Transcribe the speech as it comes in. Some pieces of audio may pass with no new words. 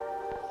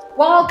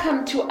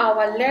Welcome to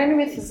our Learn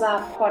with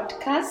Za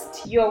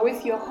podcast. You're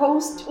with your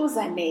host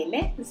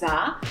Uzanele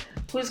Za,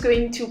 who's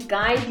going to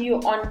guide you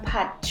on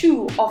part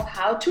 2 of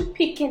how to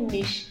pick a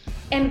niche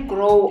and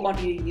grow on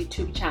your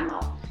YouTube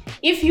channel.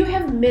 If you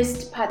have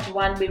missed part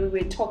 1 where we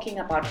were talking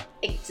about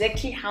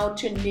exactly how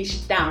to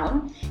niche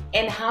down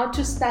and how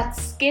to start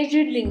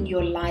scheduling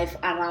your life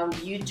around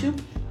YouTube,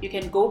 you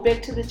can go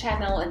back to the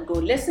channel and go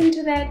listen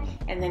to that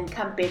and then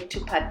come back to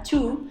part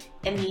 2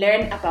 and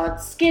learn about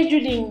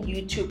scheduling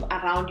YouTube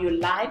around your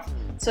life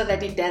so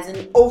that it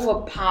doesn't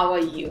overpower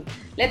you.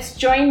 Let's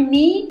join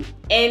me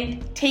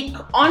and take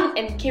on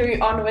and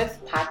carry on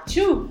with part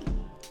 2.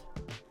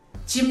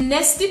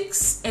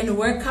 Gymnastics and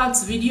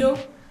workouts video,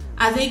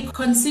 are they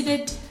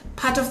considered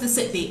part of the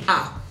set? They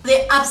are.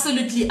 They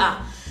absolutely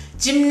are.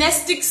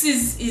 Gymnastics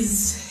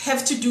is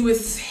have to do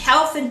with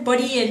health and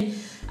body,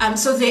 and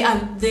so they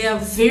are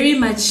very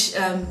much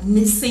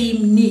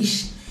same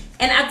niche.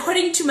 And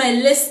according to my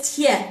list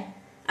here,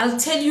 I'll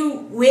tell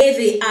you where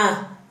they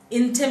are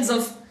in terms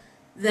of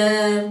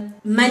the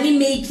money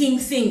making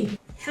thing.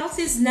 Health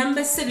is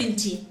number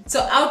 70.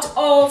 So out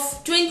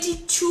of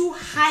 22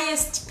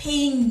 highest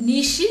paying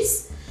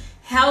niches,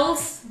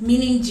 health,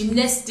 meaning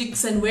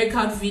gymnastics and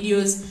workout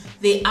videos,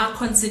 they are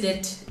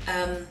considered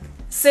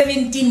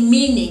 17,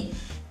 meaning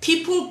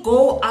people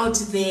go out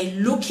there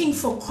looking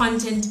for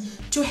content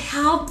to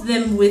help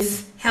them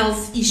with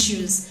health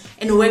issues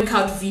and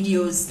workout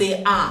videos.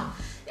 They are.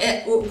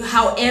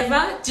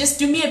 However, just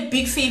do me a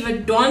big favor,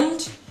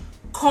 don't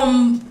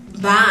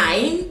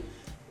combine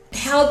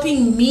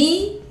helping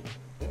me.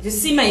 You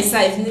see my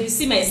size.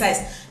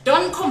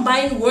 Don't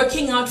combine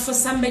working out for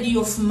somebody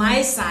of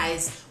my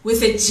size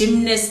with a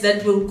gymnast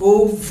that will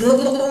go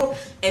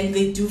and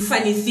they do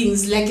funny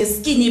things like a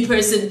skinny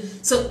person.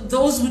 So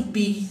those would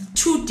be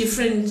two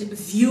different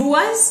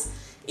viewers.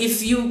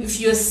 If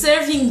you're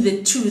serving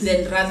the two,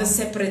 then rather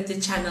separate the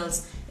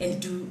channels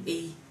and do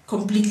a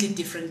completely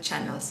different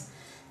channels.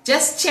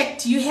 Just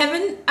checked, you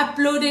haven't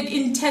uploaded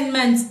in 10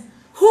 months.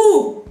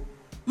 Who?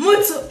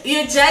 Mutsu,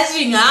 you're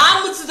judging.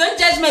 Mutsu, don't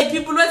judge my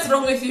people. What's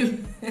wrong with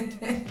you?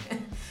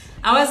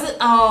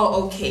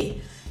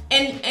 Okay.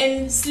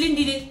 And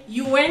Slindile,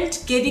 you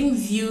weren't getting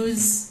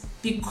views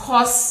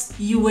because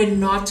you were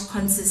not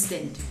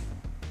consistent.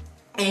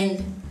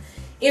 And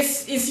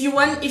if you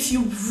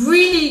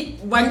really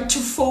want to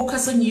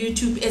focus on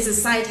YouTube as a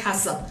side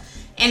hustle,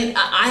 and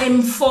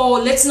I'm for,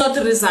 let's not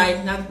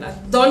resign.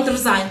 Don't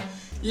resign.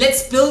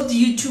 Let's build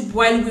YouTube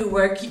while we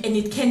work, and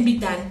it can be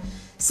done.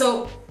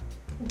 So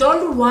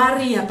don't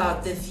worry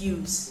about the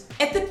views.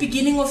 At the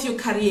beginning of your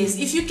careers,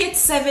 if you get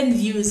 7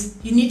 views,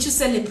 you need to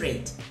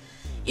celebrate.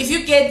 If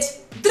you get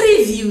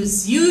 3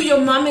 views, you, your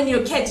mom, and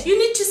your cat, you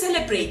need to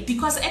celebrate,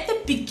 because at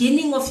the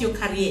beginning of your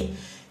career,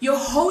 you're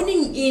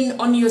honing in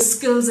on your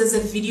skills as a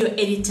video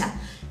editor.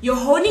 You're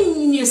honing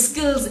in your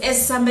skills as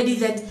somebody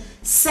that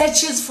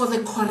searches for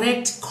the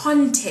correct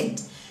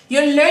content.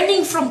 You're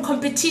learning from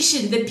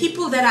competition, the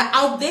people that are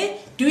out there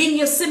doing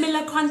your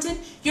similar content.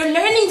 You're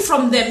learning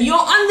from them. You're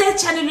on their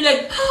channel, you're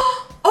like,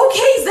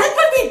 okay, is that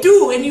what we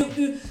do? And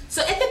you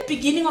so at the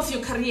beginning of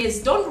your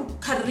careers, don't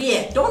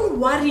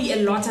worry a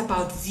lot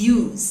about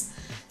views.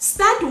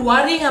 Start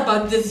worrying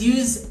about the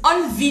views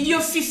on video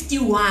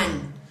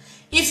 51.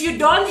 If you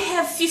don't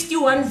have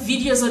 51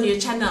 videos on your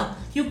channel,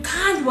 you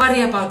can't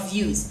worry about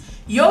views.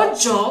 Your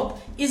job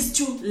is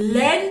to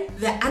learn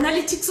the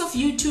analytics of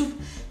YouTube,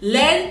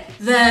 learn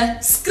the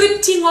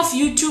scripting of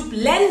YouTube,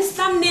 learn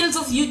thumbnails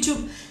of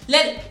YouTube.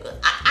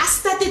 I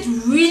started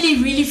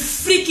really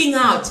freaking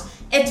out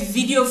at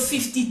video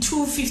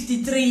 52,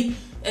 53.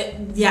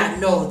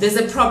 There's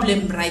a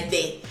problem right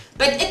there.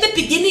 But at the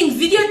beginning,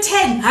 video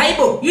 10,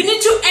 Haibo, you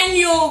need to earn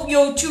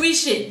your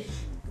tuition.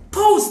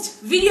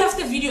 Post video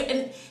after video,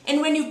 and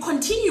when you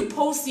continue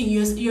posting,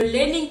 you're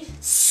learning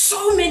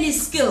so many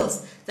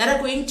skills that are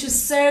going to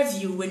serve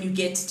you when you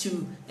get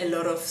to a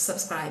lot of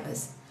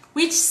subscribers.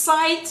 Which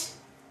site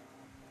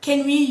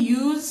can we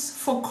use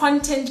for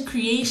content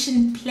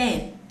creation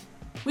plan?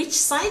 Which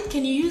site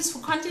can you use for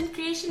content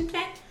creation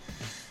plan?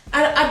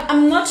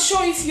 I'm not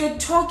sure if you're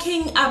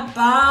talking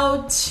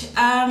about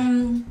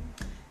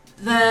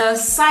the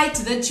site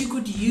that you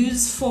could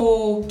use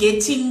for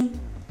getting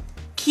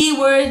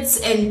keywords,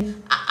 and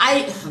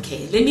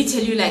okay, let me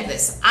tell you like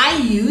this. I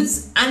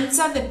use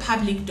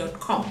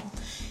answerthepublic.com.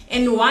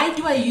 And why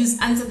do I use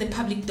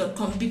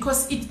answerthepublic.com?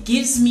 Because it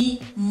gives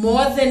me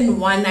more than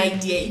one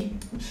idea.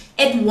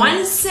 At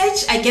one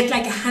search, I get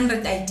like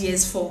 100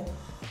 ideas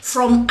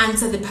from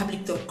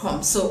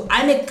answerthepublic.com. So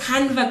I'm a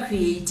Canva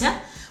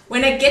creator.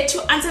 When I get to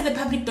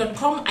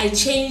answerthepublic.com, I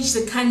change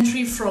the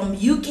country from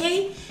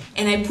UK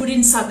and I put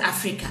in South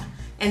Africa.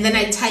 And then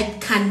I type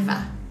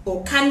Canva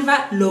or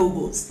Canva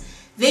logos.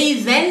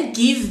 They then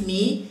give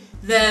me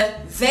the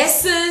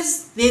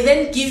verses, they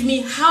then give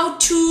me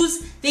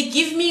how-tos, they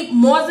give me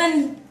more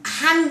than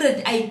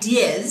 100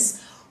 ideas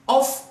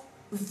of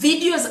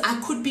videos I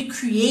could be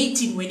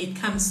creating when it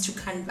comes to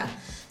Canva.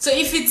 So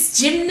if it's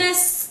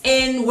gymnasts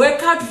and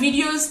workout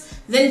videos,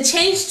 then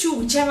change to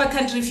whichever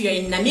country. If you're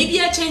in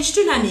Namibia, change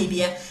to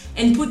Namibia.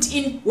 and put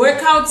in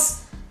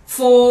workouts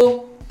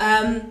for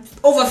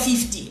over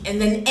 50 and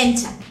then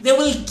enter. They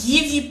will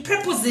give you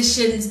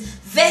prepositions,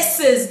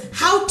 verses,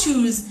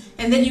 how-tos,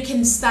 and then you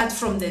can start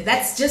from there.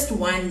 That's just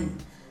one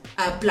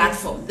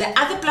platform. The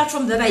other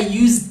platform that I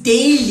use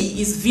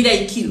daily is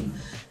vidIQ.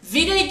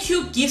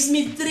 vidIQ gives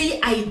me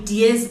 3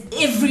 ideas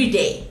every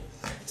day.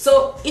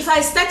 So if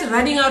I start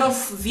running out of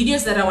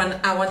videos that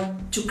I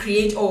want to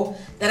create or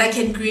that I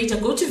can create, I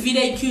go to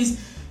vidIQ's,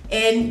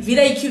 and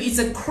vidIQ is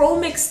a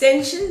Chrome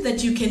extension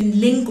that you can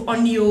link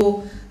on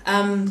your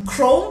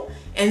Chrome,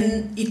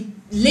 and it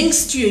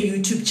links to your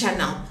YouTube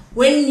channel.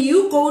 When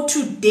you go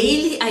to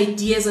daily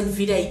ideas on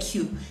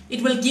vidIQ,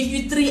 it will give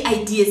you 3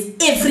 ideas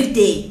every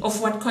day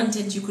of what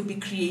content you could be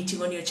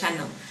creating on your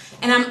channel.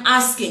 And I'm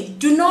asking,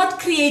 do not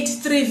create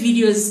 3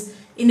 videos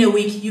in a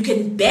week. You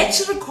can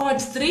batch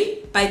record 3.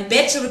 By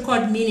batch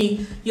record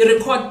meaning you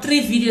record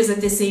 3 videos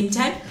at the same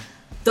time.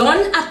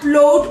 Don't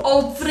upload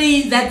all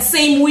 3 that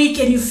same week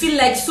and you feel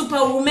like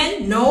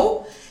Superwoman.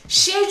 No,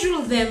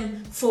 schedule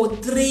them for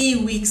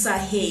 3 weeks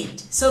ahead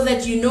so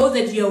that you know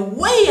that you're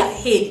way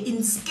ahead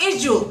in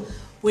schedule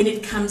when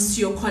it comes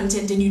to your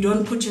content, and you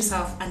don't put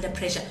yourself under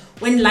pressure.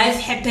 When life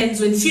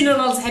happens, when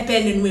funerals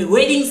happen, and when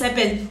weddings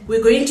happen,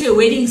 we're going to a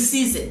wedding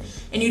season,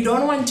 and you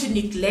don't want to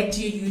neglect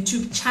your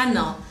YouTube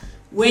channel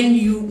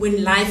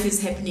when life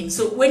is happening.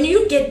 So when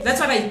you get,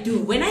 that's what I do.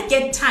 When I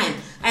get time,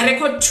 I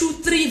record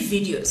 2-3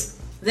 videos.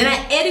 Then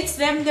I edit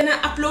them, then I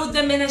upload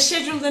them, and I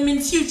schedule them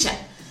in future.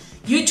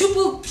 YouTube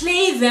will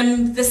play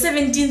them the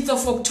 17th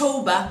of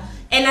October,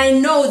 and I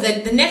know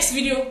that the next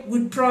video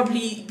would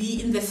probably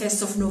be in the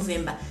 1st of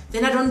November.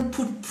 Then I don't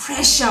put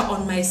pressure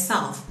on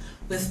myself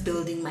with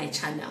building my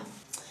channel.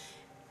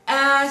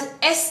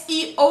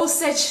 SEO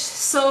search.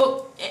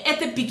 So at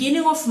the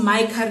beginning of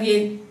my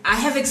career, I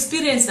have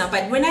experience now,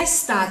 but when I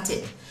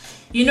started,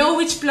 you know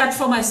which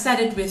platform I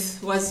started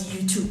with was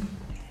YouTube.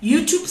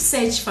 YouTube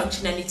search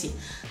functionality.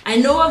 I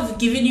know I've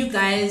given you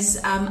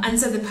guys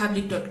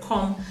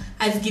answerthepublic.com.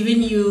 I've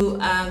given you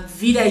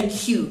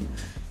vidIQ.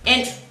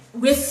 And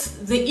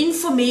with the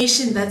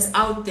information that's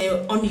out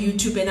there on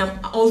YouTube, and I'm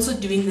also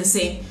doing the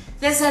same,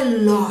 there's a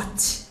lot.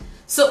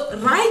 So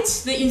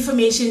write the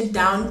information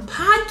down,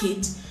 park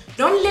it,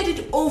 don't let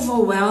it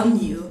overwhelm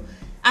you.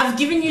 I've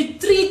given you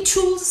 3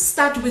 tools,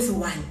 start with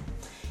 1.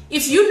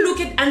 If you look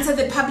at Answer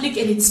the Public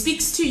and it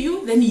speaks to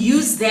you, then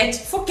use that.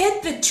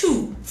 Forget the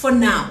 2 for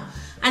now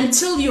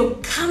until you're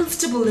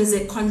comfortable as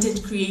a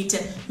content creator,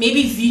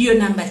 maybe video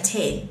number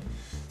 10.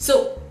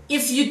 So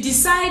if you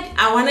decide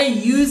I want to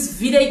use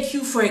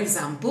vidIQ, for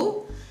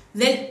example,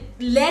 then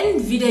learn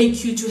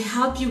vidIQ to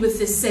help you with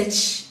the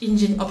search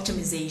engine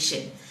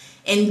optimization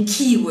and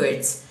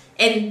keywords.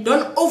 And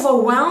don't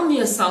overwhelm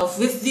yourself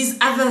with these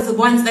other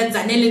ones that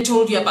Zanele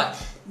told you about.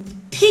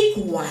 Pick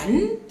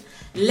one,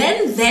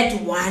 learn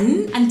that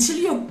one until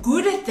you're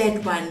good at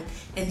that one,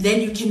 and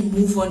then you can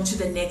move on to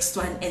the next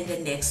one and the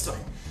next one.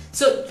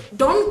 So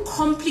don't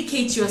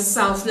complicate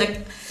yourself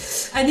like,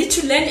 I need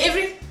to learn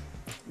every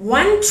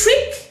one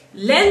trick,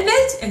 learn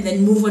that, and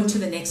then move on to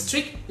the next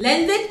trick,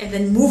 learn that, and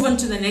then move on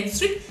to the next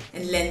trick,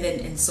 and learn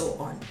that, and so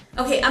on.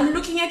 Okay, I'm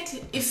looking at,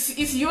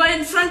 if you are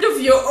in front of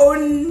your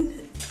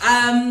own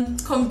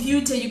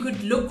computer, you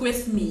could look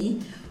with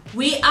me.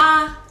 We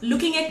are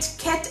looking at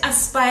Cat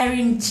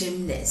Aspiring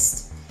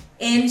Gymnast,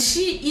 and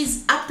she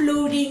is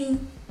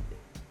uploading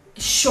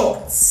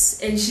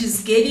shorts, and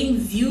she's getting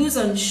views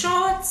on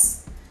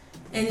shorts,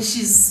 and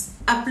she's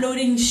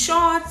uploading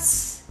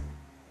shorts,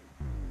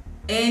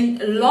 and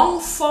long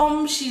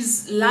form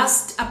she's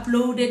last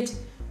uploaded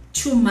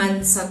 2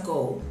 months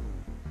ago.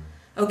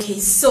 Okay,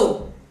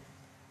 so,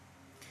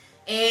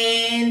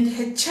 and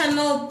her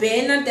channel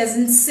banner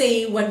doesn't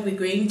say what we're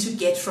going to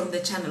get from the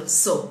channel.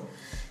 So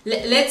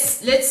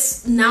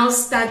let's now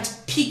start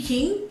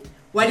picking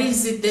what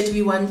is it that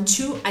we want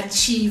to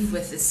achieve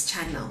with this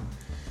channel.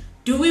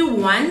 Do we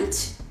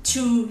want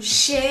to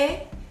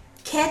share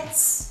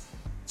Cat's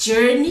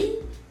journey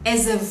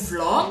as a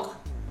vlog,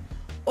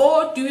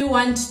 or do we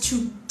want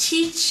to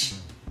teach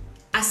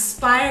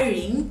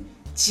aspiring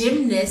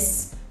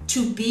gymnasts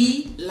to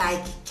be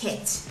like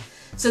Cat?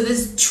 So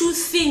there's 2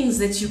 things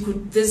that you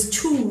could, there's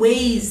 2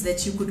 ways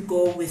that you could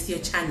go with your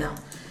channel.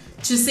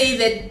 To say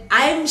that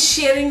I'm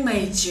sharing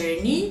my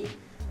journey,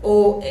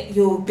 or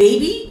your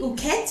baby,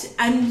 Cat,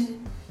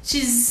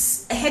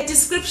 her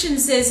description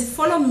says,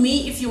 follow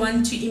me if you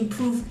want to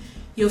improve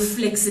your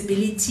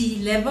flexibility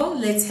level.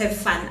 Let's have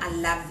fun. I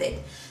love that.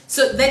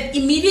 So that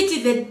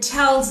immediately that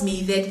tells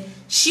me that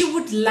she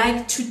would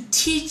like to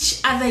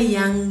teach other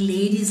young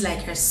ladies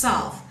like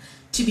herself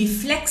to be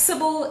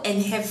flexible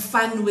and have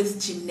fun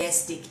with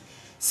gymnastics.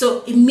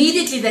 So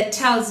immediately that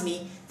tells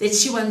me that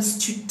she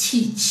wants to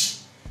teach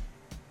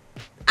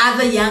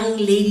other young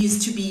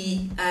ladies to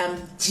be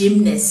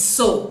gymnasts.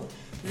 So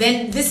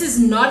then this is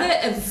not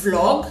a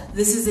vlog,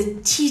 this is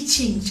a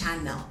teaching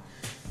channel.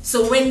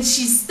 So when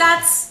she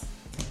starts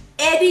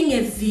adding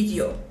a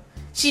video,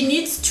 she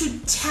needs to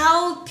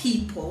tell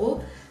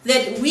people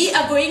that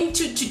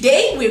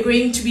today we're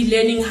going to be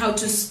learning how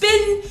to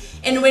spin.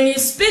 And when you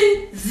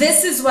spin,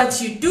 this is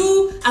what you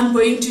do. I'm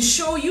going to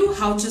show you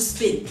how to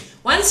spin.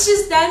 Once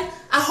she's done,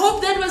 I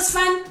hope that was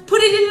fun.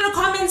 Put it in the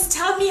comments.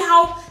 Tell me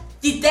how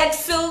did that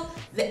feel.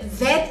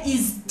 That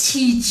is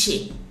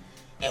teaching.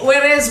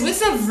 Whereas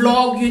with a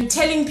vlog, you're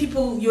telling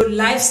people your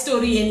life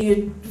story and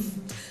you're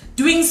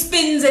doing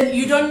spins and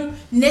you don't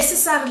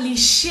necessarily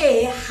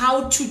share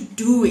how to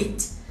do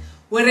it.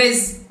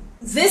 Whereas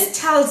this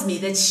tells me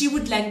that she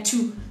would like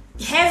to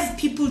have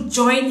people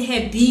join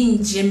her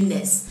being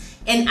gymnasts.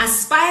 An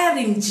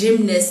aspiring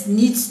gymnast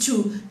needs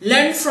to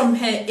learn from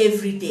her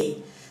every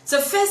day. So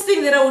first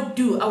thing that I would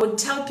do, I would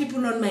tell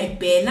people on my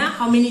banner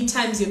how many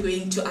times you're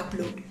going to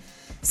upload.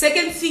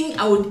 Second thing,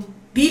 I would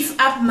beef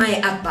up my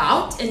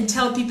about and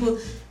tell people,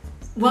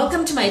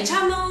 welcome to my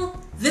channel.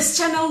 This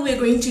channel, we're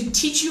going to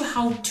teach you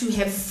how to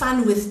have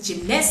fun with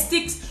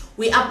gymnastics.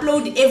 We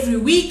upload every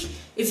week.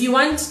 If you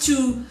want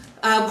to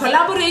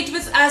collaborate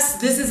with us,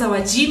 this is our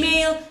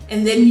Gmail,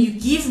 and then you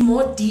give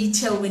more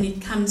detail when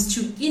it comes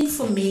to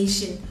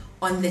information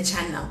on the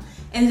channel.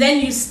 And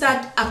then you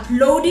start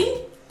uploading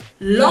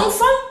long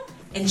form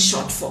and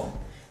short form,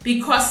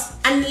 because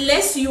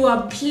unless you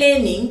are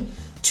planning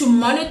to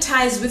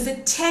monetize with the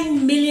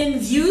 10 million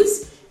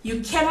views,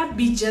 you cannot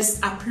be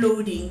just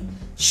uploading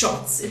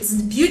shorts. It's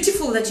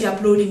beautiful that you're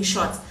uploading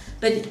shorts,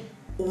 but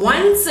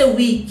once a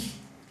week,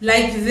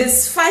 like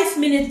this 5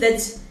 minute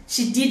that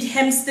she did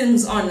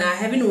hamstrings on, I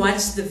haven't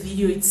watched the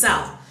video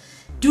itself.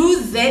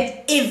 Do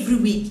that every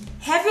week.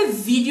 Have a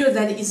video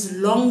that is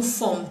long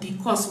form,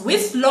 because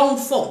with long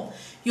form,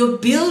 you're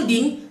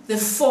building the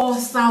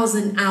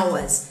 4,000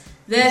 hours.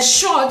 The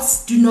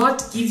shorts do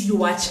not give you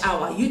watch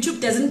hour. YouTube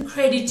doesn't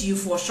credit you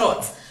for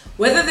shorts.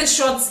 Whether the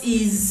shorts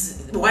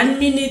is 1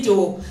 minute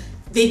or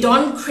they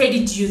don't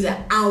credit you the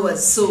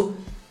hours. So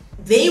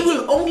they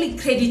will only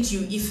credit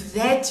you if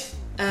that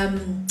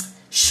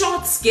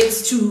shorts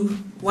gets to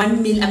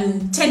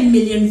 10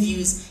 million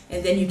views,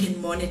 and then you can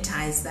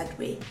monetize that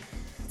way.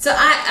 So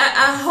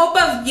I hope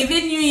I've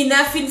given you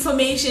enough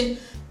information.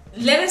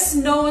 Let us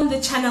know on the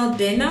channel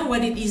banner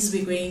what it is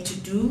we're going to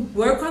do.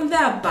 Work on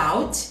the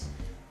about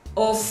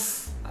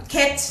of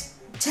Kat.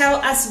 Tell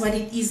us what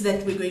it is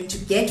that we're going to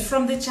get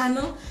from the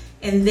channel,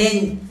 and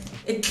then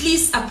at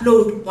least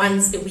upload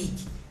once a week.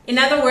 In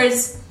other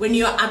words, when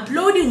you're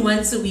uploading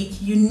once a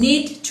week, you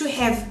need to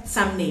have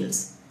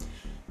thumbnails.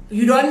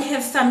 You don't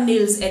have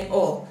thumbnails at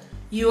all.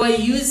 You are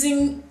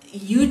using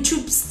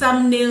YouTube's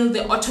thumbnail,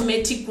 the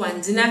automatic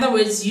ones. In other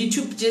words,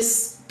 YouTube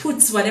just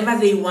puts whatever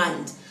they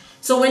want.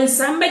 So when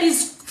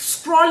somebody's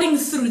scrolling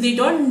through, they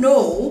don't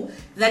know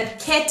that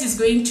Kat is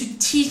going to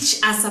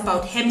teach us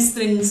about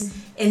hamstrings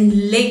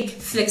and leg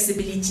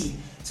flexibility.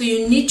 So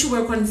you need to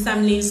work on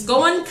thumbnails.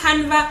 Go on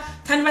Canva.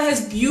 Canva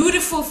has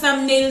beautiful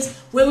thumbnails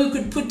where we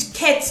could put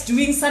Kat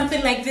doing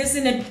something like this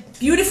in a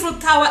beautiful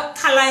color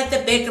at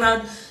the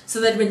background, so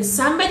that when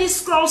somebody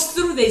scrolls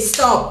through, they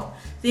stop,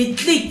 they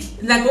click,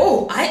 like,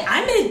 oh,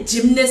 I'm a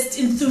gymnast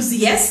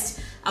enthusiast.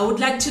 I would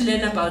like to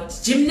learn about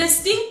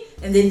gymnasting,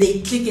 and then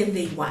they click and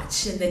they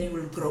watch, and then you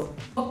will grow.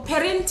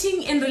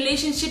 Parenting and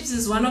relationships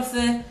is one of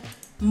the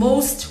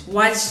most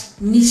watched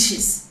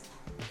niches.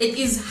 It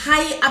is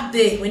high up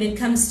there when it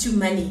comes to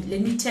money. Let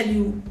me tell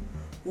you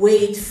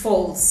where it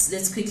falls.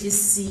 Let's quickly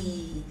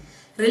see.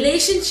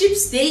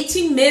 Relationships,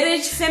 dating,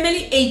 marriage,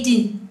 family,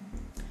 18.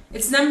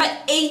 It's number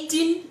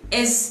 18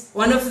 as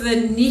one of the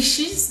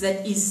niches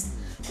that is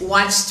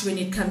watched when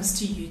it comes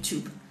to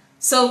YouTube.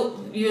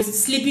 So you're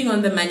sleeping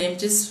on the money. I'm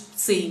just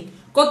saying.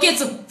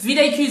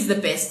 VidIQ is the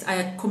best.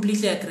 I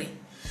completely agree.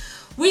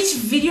 Which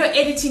video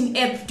editing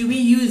app do we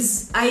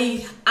use?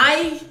 I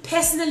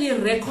personally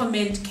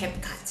recommend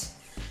CapCut,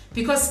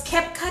 because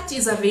CapCut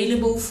is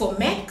available for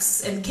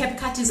Macs and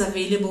CapCut is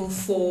available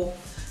for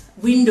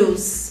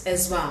Windows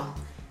as well.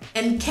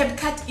 And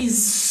CapCut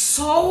is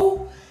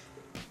so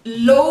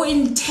low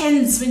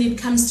intense when it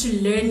comes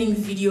to learning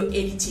video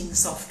editing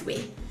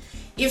software.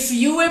 If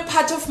you were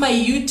part of my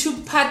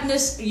YouTube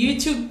partners,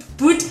 YouTube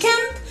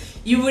bootcamp,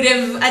 you would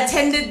have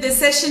attended the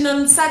session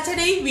on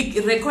Saturday. We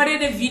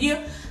recorded a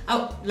video.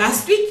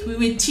 Last week, we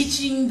were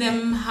teaching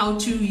them how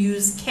to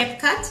use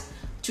CapCut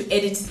to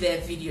edit their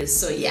videos.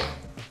 So yeah,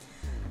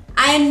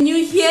 I am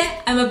new here.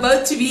 I'm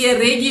about to be a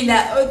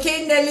regular.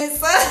 Okay,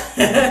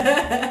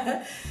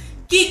 Nalisa?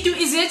 Kitu,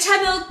 is your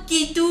channel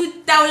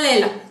Kitu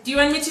Taulela? Do you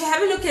want me to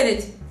have a look at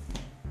it?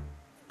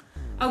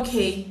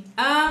 Okay.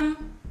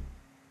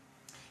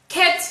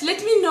 Kat,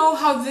 let me know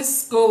how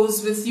this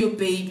goes with your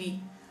baby.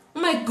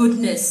 Oh my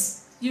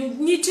goodness. You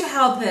need to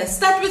help her.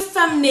 Start with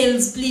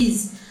thumbnails,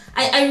 please.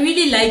 I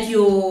really like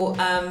your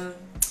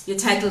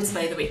titles,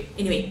 by the way.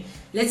 Anyway,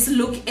 let's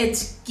look at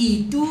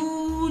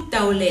Kitu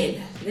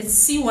Taulela. Let's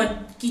see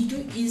what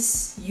Kitu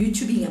is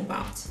YouTubing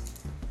about.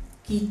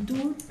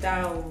 Kitu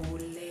Taulela.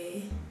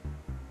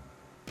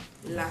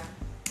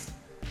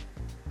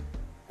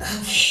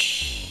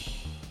 Okay.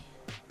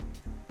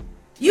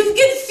 You've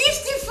got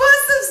 54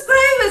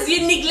 subscribers.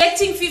 You're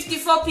neglecting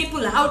 54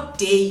 people. How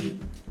dare you?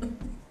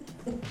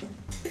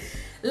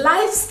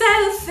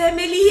 Lifestyle,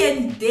 family,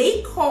 and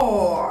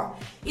decor.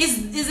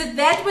 Is it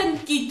that one,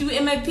 Kitu?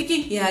 Am I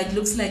picking? Yeah, it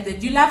looks like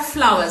that. You love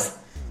flowers.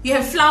 You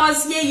have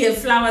flowers here, you have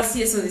flowers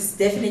here, so it's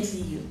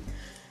definitely you.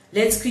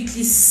 Let's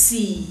quickly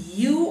see.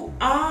 You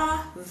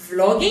are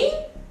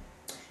vlogging.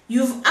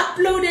 You've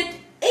uploaded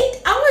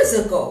 8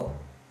 hours ago.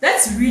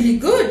 That's really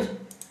good.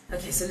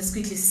 Okay, so let's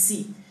quickly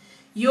see.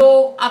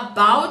 Your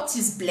about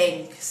is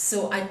blank,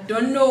 so I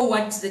don't know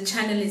what the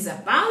channel is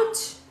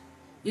about.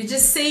 You're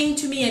just saying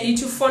to me I need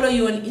to follow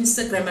you on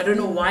Instagram. I don't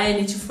know why I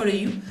need to follow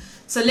you.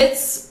 So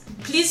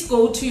please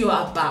go to your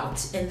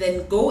about and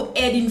then go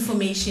add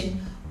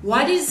information.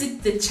 What is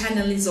it the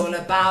channel is all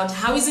about?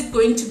 How is it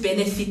going to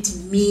benefit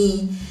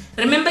me?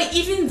 Remember,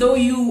 even though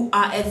you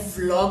are a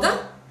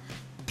vlogger,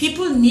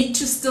 people need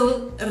to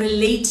still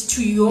relate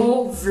to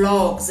your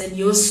vlogs and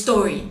your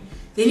story.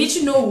 They need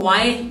to know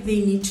why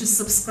they need to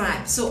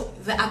subscribe. So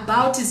the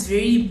about is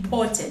very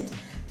important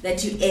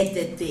that you add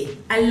that there.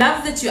 I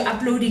love that you're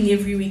uploading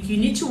every week. You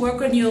need to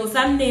work on your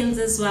thumbnails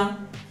as well.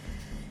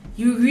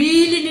 You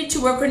really need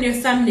to work on your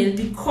thumbnail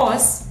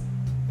because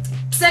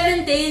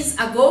 7 days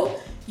ago,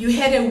 you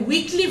had a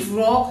weekly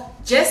vlog,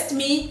 just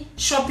me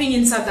shopping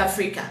in South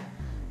Africa.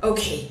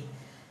 Okay,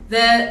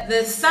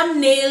 the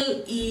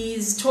thumbnail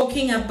is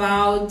talking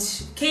about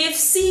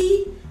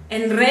KFC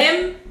and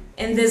RAM,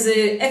 and there's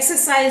an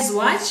exercise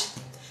watch.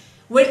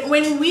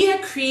 When we are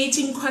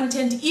creating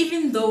content,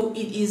 even though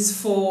it is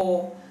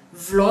for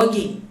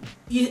vlogging,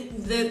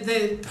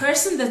 the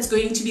person that's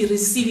going to be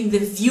receiving, the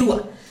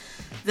viewer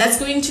that's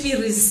going to be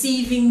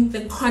receiving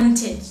the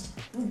content,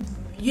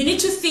 you need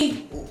to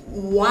think,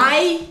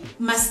 why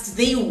must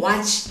they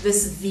watch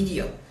this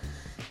video?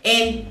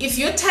 And if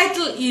your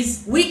title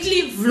is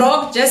weekly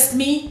vlog, just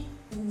me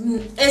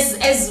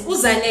as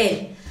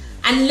Uzanele,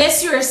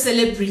 unless you're a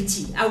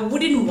celebrity, I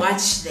wouldn't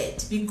watch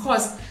that,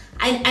 because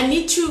I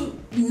need to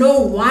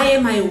know, why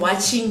am I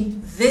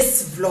watching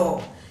this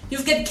vlog?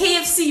 You've got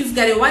KFC, you've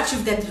got a watch,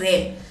 you've got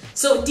RAM.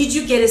 So did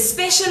you get a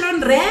special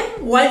on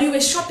RAM while you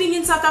were shopping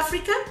in South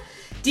Africa?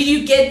 Did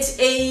you get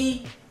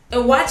a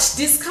watch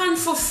discount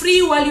for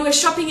free while you were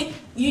shopping?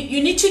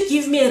 You need to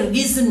give me a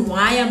reason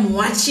why I'm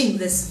watching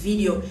this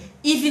video,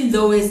 even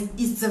though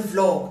it's a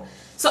vlog.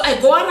 So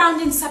I go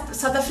around in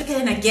South Africa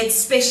and I get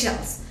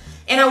specials,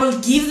 and I will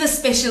give the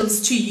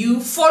specials to you.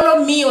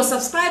 Follow me or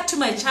subscribe to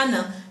my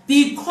channel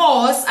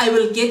because I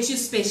will get you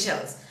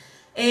specials.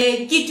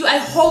 Kitu, I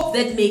hope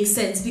that makes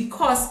sense,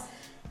 because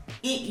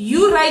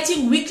you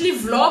writing weekly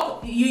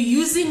vlog, you're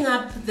using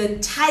up the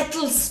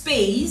title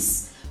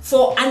space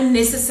for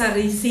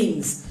unnecessary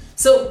things.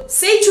 So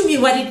say to me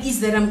what it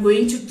is that I'm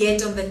going to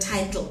get on the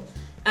title.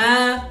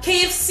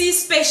 KFC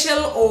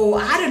special,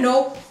 or I don't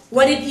know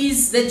what it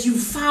is that you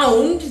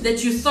found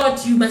that you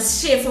thought you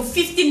must share for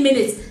 15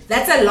 minutes.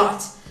 That's a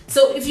lot.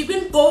 So if you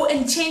can go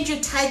and change your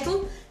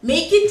title,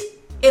 make it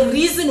a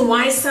reason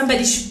why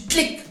somebody should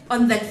click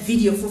on that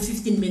video for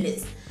 15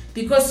 minutes.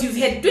 Because you've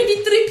had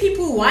 23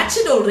 people watch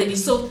it already,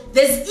 so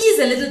there is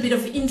a little bit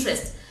of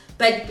interest.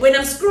 But when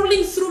I'm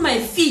scrolling through my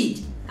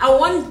feed, I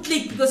won't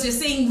click because you're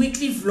saying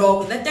weekly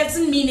vlog. That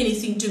doesn't mean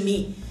anything to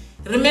me.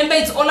 Remember,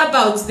 it's all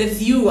about the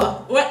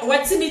viewer.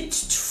 What's in it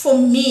for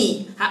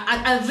me?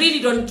 I really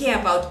don't care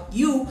about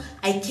you.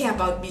 I care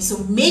about me. So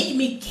make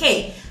me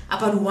care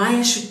about why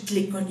I should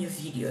click on your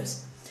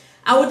videos.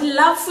 I would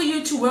love for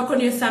you to work on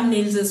your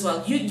thumbnails as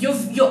well.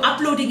 You're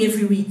uploading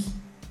every week.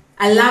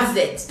 I love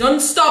that. Don't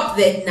stop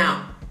that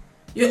now.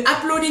 You're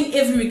uploading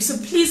every week, so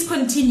please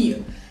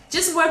continue.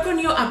 Just work on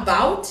your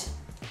about,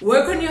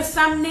 work on your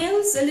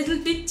thumbnails a little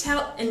bit,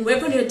 and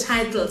work on your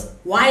titles.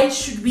 Why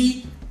should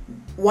we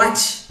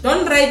watch?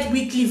 Don't write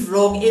weekly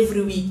vlog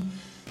every week.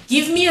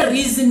 Give me a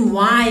reason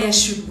why I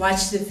should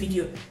watch the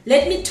video.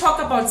 Let me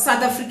talk about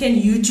South African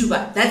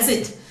YouTuber. That's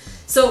it.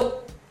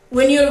 So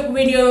when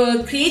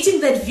you're creating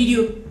that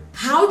video,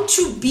 how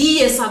to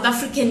be a South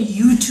African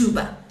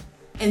YouTuber.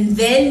 And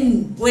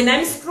then when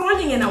I'm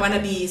scrolling and I want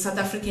to be a South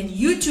African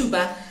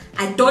YouTuber,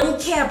 I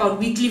don't care about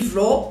weekly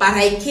vlog, but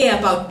I care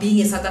about being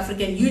a South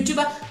African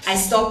YouTuber. I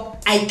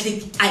stop, I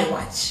click, I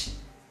watch.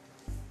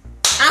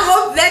 I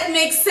hope that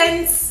makes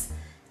sense,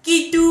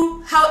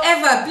 Kitu.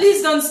 However,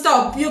 please don't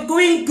stop. You're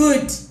going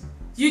good.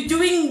 You're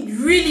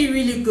doing really,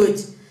 really good.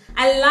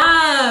 I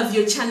love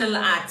your channel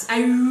art.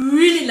 I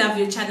really love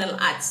your channel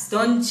art.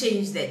 Don't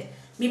change that.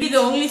 Maybe the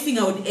only thing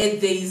I would add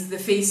there is the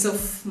face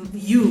of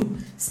you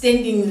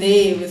standing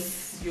there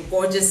with your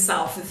gorgeous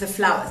self with the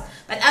flowers.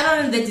 But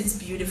other than that, it's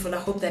beautiful. I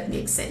hope that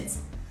makes sense.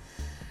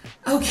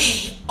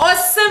 Okay,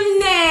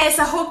 awesomeness.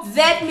 I hope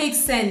that makes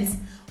sense.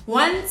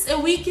 Once a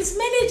week is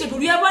manageable.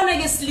 We are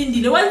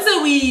once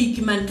a week,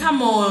 man.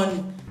 Come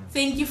on.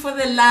 Thank you for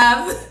the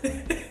love.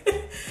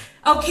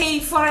 Okay,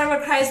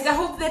 Forever Christ. I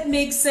hope that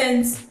makes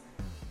sense.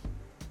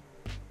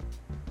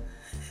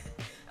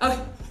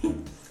 Oh.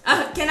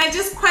 Can I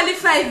just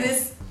qualify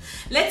this?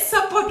 Let's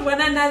support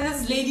one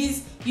another's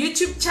ladies'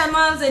 YouTube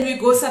channels and we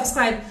go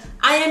subscribe.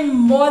 I am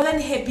more than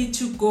happy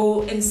to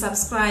go and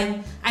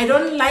subscribe. I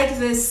don't like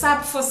the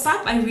sub for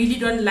sub. I really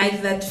don't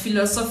like that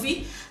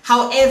philosophy.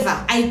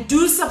 However, I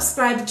do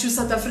subscribe to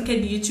South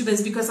African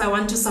YouTubers because I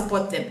want to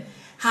support them.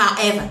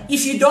 However,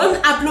 if you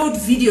don't upload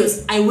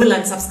videos, I will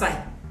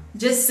unsubscribe.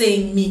 Just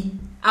saying, me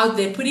out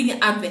there, putting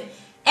it out there.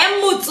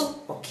 Mutsu.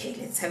 Okay,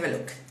 let's have a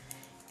look.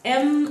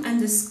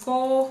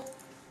 M_Mutsu.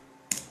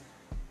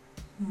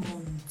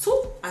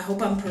 I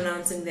hope I'm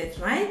pronouncing that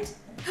right.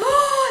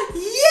 Oh,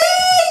 yay!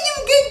 You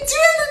get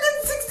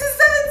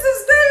 267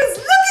 subscribers.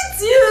 Look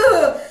at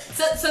you.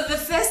 So the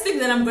first thing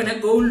that I'm gonna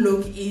go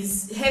look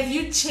is, have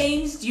you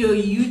changed your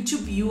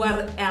YouTube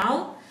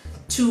URL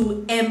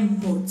to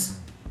Mutsu?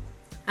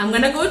 I'm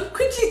gonna go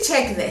quickly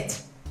check that.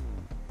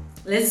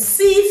 Let's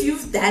see if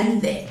you've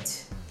done that.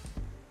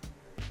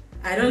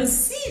 I don't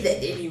see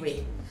that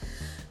anyway.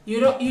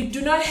 You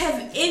do not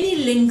have any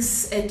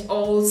links at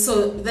all,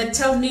 so that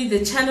tells me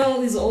the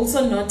channel is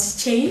also not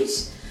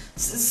changed.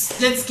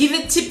 Let's give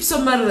a tip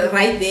somewhere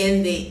right there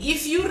and there.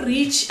 If you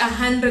reach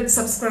 100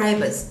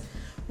 subscribers,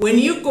 when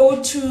you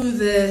go to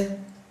the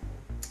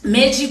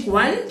magic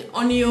wand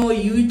on your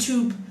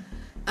YouTube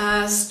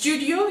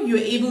studio, you're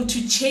able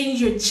to change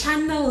your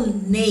channel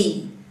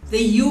name,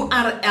 the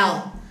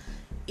URL.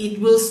 It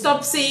will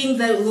stop saying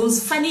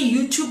those funny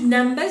YouTube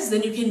numbers.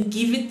 Then you can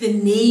give it the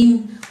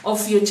name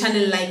of your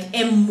channel, like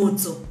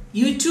Mutsu.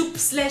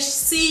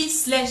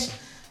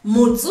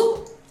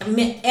 YouTube/C/Mutsu,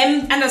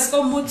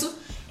 M_Mutsu.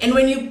 And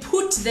when you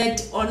put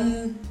that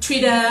on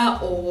Twitter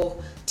or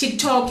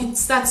TikTok, it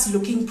starts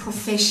looking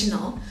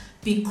professional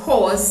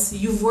because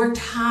you've worked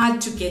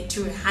hard to get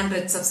to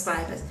 100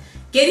 subscribers.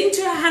 Getting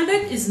to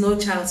 100 is no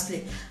child's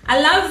play. I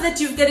love that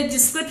you've got a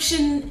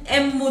description,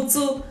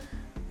 Mutsu.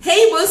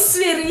 Hey,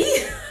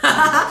 Boswiri.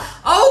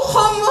 Oh,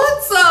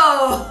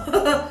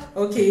 Khomotso.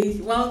 Okay,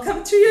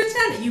 welcome to your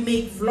channel. You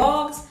make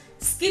vlogs,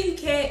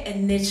 skincare,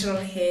 and natural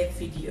hair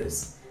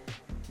videos.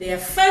 They are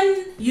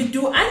fun. You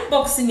do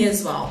unboxing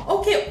as well.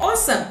 Okay,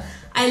 awesome.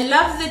 I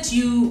love that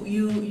you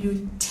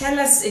tell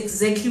us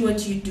exactly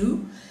what you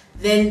do.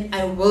 Then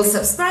I will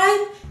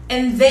subscribe.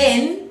 And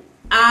then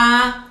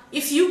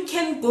if you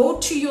can go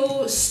to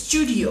your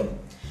studio,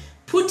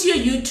 put your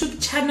YouTube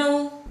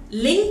channel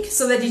link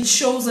so that it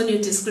shows on your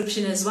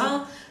description as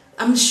well.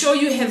 I'm sure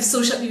you have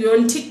you're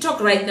on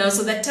TikTok right now,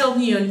 so that tells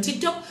me you're on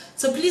TikTok.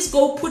 So please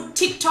go put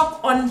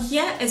TikTok on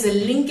here as a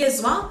link as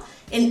well,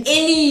 and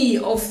any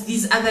of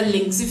these other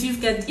links. If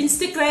you've got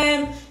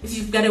Instagram, if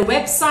you've got a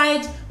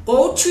website,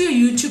 go to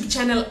your YouTube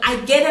channel. I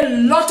get a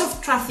lot of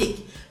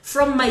traffic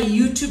from my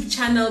YouTube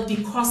channel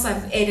because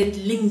I've added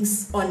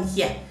links on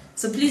here.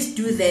 So please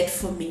do that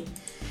for me.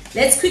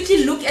 Let's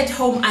quickly look at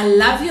home. I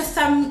love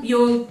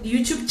your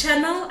YouTube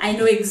channel. I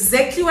know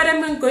exactly what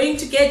I'm going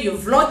to get. You're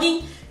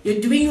vlogging,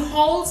 you're doing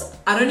hauls.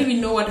 I don't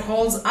even know what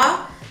hauls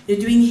are. You're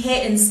doing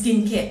hair and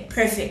skincare.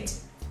 Perfect.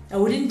 I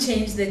wouldn't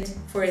change that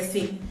for a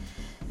thing.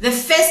 The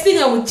first thing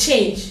I would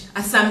change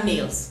are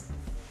thumbnails.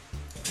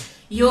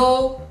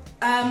 Your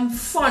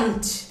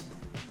font.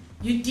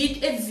 You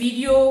did a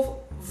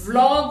video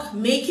vlog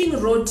making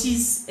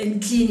rotis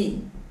and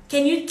cleaning.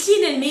 Can you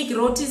clean and make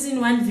rotis in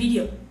one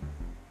video?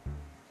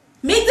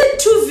 Make the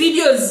 2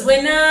 videos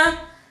when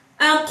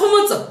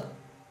Khomotso.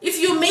 If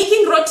you're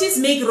making rotis,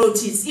 make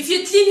rotis. If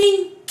you're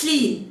cleaning,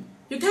 clean.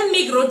 You can't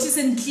make rotis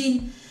and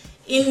clean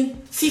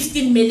in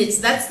 15 minutes.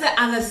 That's the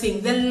other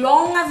thing. The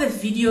longer the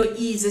video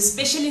is,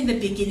 especially in the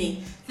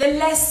beginning, the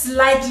less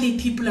likely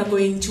people are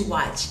going to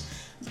watch.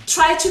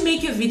 Try to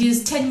make your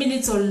videos 10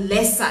 minutes or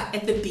lesser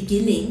at the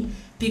beginning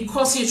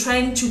because you're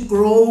trying to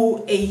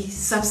grow a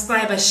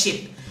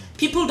subscribership.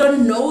 People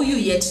don't know you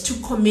yet to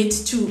commit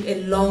to a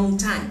long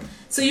time.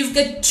 So you've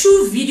got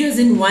 2 videos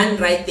in one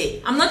right there.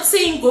 I'm not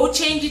saying go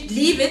change it,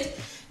 leave it.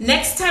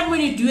 Next time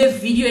when you do a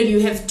video and you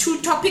have 2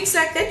 topics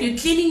like that, you're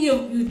cleaning,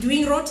 you're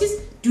doing rotis,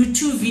 do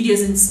 2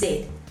 videos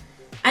instead.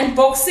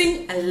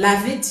 Unboxing, I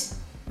love it.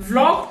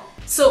 Vlog.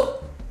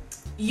 So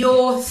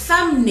your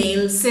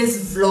thumbnail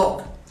says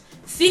vlog.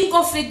 Think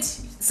of it,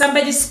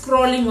 somebody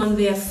scrolling on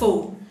their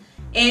phone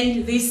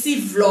and they see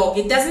vlog.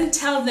 It doesn't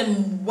tell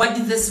them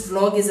what this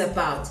vlog is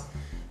about.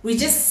 We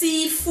just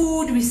see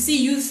food, we see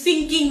you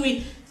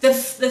thinking, the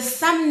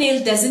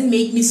thumbnail doesn't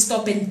make me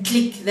stop and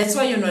click. That's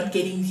why you're not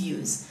getting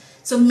views.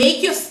 So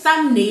make your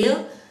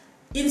thumbnail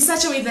in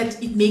such a way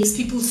that it makes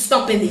people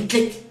stop and they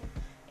click.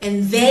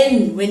 And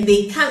then when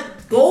they can't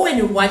go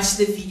and watch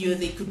the video,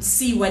 they could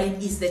see what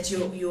it is that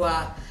you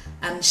are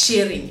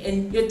sharing.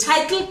 And your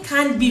title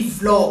can't be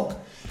vlog.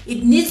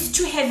 It needs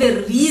to have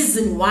a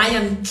reason why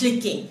I'm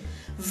clicking.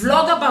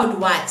 Vlog about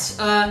what?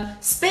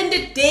 Spend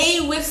a day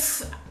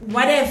with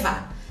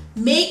whatever.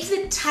 Make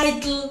the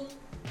title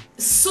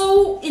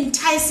so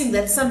enticing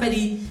that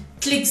somebody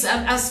clicks.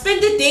 I'll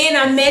spend a day and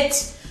I met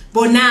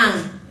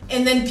Bonang,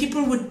 and then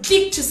people would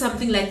click to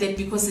something like that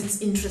because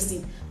it's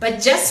interesting.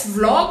 But just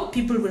vlog,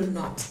 people will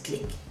not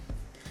click.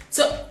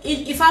 So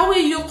if I were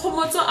you,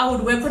 Khomotso, I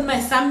would work on my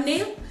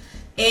thumbnail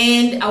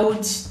and I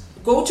would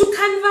go to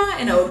Canva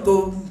and I would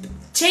go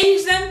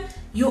change them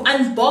you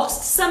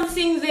unboxed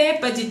something there,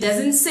 but it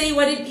doesn't say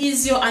what it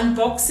is you're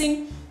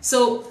unboxing.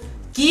 So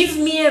give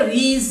me a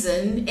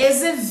reason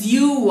as a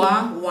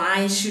viewer,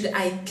 why should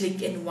I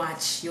click and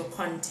watch your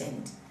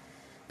content?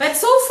 But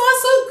so far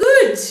so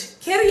good.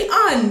 Carry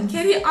on.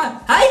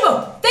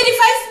 Haibo,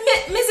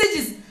 35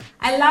 messages.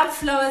 I love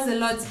flowers a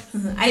lot.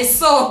 I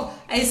saw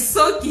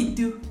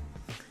Kitu.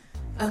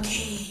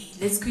 Okay,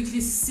 let's quickly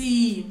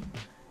see.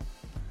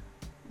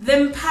 The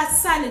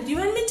Mpasane. Do you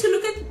want me to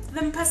look at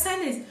the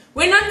Mpasanes?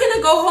 We're not going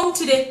to go home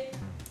today.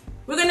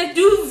 We're going to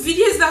do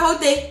videos the whole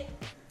day.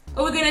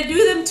 Or we're going to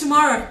do them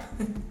tomorrow.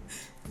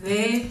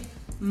 The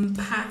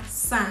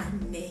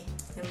Mpasane.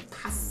 The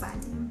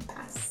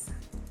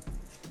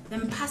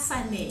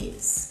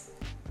Mpasanes.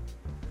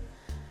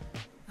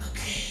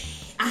 Okay.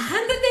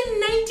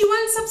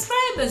 191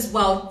 subscribers.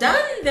 Well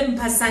done, the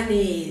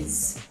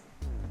Mpasanes.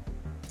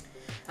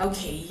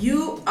 Okay,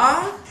 you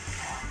are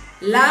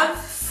love,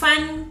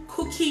 fun,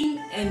 cooking,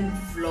 and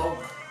vlog.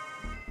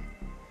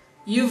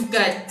 You've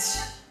got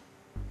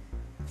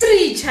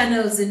 3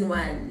 channels in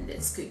one.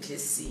 Let's quickly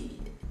see.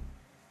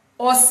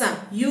 Awesome.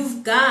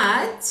 You've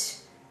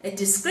got a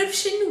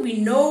description. We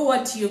know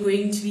what you're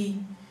going to be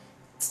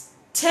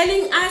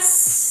telling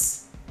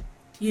us.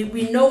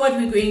 We know what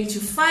we're going to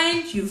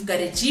find. You've got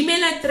a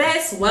Gmail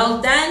address.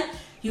 Well done.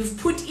 You've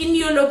put in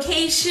your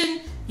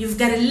location. You've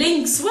got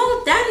links.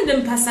 Well done, the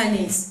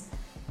Mpasanes.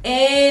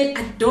 And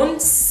I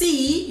don't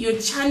see your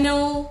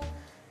channel.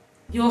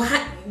 You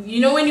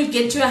know, when you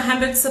get to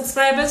 100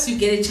 subscribers, you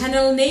get a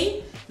channel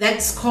name.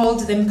 That's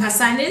called the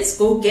Mpasanes.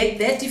 Go get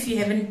that if you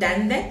haven't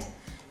done that.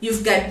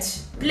 You've got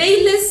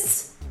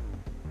playlists.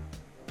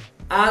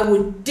 I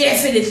would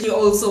definitely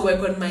also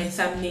work on my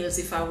thumbnails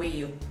if I were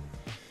you.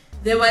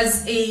 There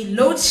was a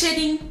load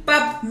shedding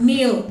pap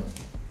meal.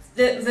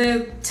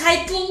 The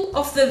title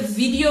of the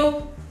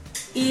video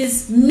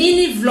is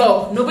mini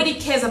vlog. Nobody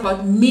cares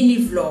about mini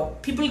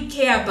vlog. People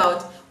care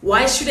about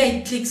why should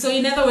I click. So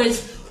in other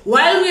words,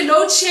 while we're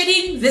load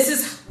shedding, this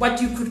is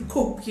what you could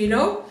cook, you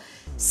know.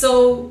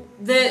 So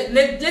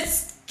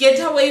let's get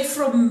away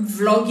from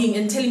vlogging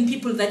and telling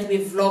people that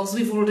we're vlogs.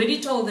 We've already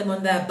told them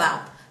on the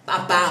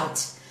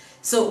about.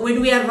 So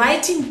when we are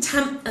writing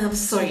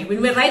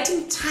when we're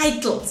writing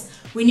titles,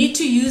 we need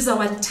to use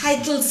our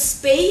title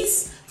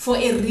space for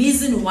a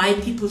reason why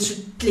people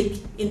should click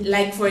in.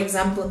 Like, for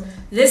example,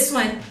 this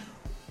one,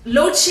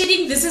 load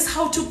shedding. This is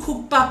how to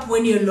cook pap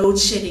when you're load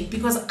shedding,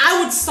 because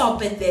I would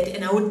stop at that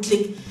and I would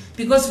click,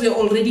 because we're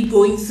already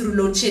going through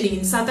load shedding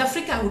in South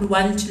Africa. I would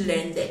want to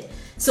learn that.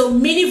 So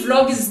mini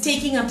vlog is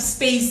taking up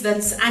space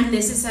that's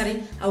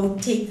unnecessary. I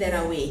would take that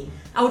away.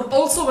 I would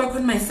also work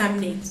on my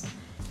thumbnails.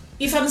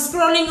 If I'm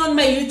scrolling on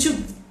my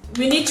YouTube,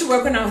 we need to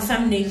work on our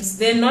thumbnails.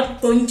 They're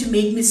not going to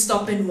make me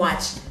stop and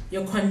watch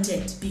your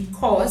content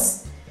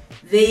because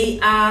they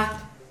are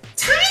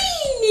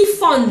tiny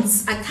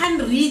fonts. I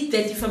can't read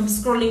that if I'm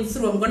scrolling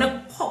through. I'm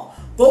gonna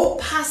go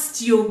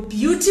past your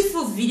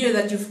beautiful video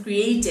that you've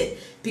created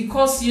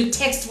because your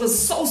text was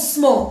so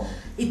small.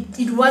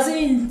 It wasn't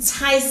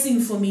enticing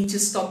for me to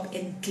stop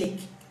and click.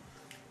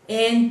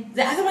 And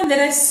the other one that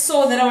I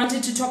saw that I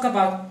wanted to talk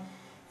about,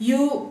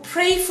 you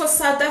pray for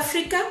South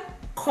Africa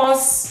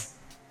because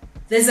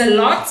there's a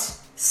lot.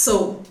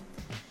 So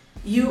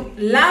you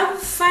love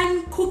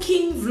fun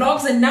cooking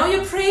vlogs and now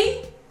you're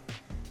praying.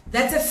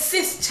 That's a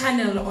 5th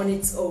channel on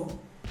its own.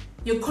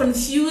 You're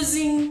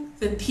confusing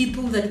the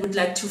people that would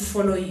like to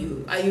follow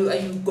you. Are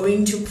you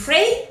going to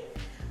pray?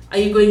 Are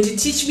you going to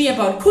teach me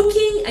about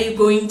cooking? Are you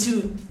going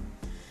to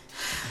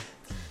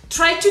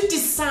try to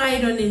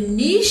decide on a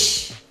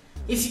niche?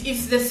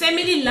 If the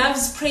family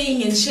loves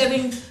praying and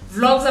sharing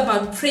vlogs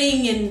about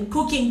praying and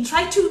cooking,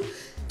 try to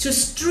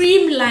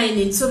streamline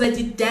it so that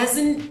it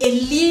doesn't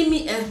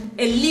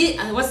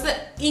what's the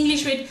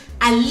English word?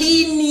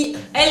 Alienate,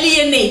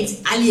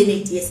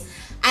 yes.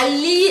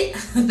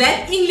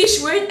 That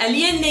English word,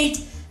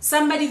 alienate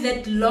somebody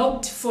that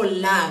logged for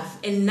love,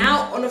 and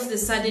now all of a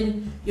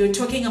sudden you're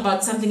talking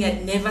about something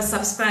I'd never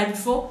subscribed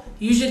for.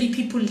 Usually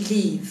people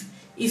leave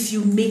if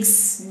you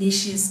mix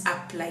niches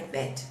up like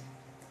that.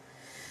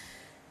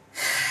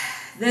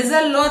 There's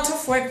a lot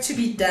of work to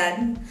be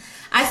done.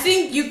 I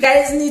think you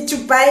guys need to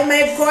buy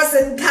my course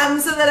and come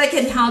so that I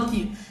can help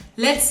you.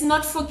 Let's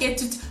not forget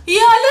to tap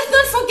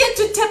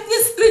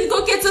the screen.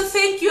 Go get a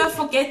thank you. I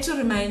forget to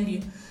remind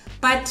you.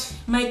 But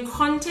my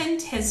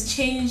content has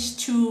changed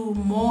to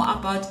more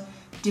about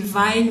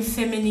divine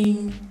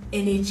feminine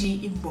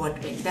energy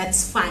embodiment.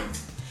 That's fine.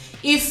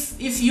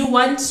 If you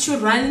want to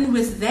run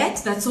with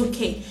that, that's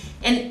okay.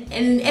 And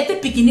at the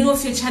beginning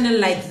of your channel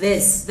like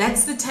this,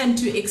 that's the time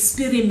to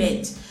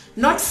experiment.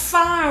 Not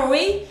far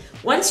away.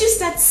 Once you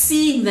start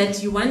seeing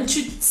that you want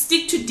to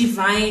stick to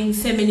divine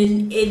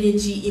feminine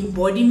energy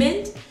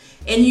embodiment,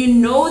 and you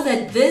know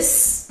that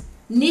this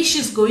niche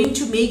is going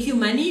to make you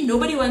money.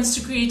 Nobody wants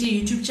to create a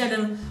YouTube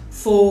channel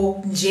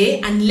for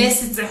Nje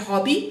unless it's a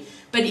hobby.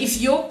 But if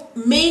your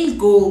main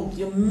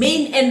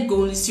end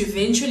goal is to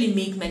eventually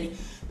make money,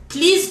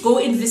 please go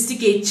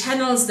investigate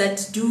channels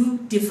that do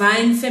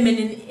divine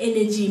feminine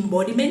energy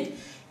embodiment.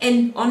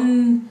 And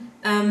on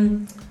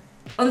on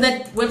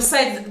that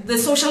website, the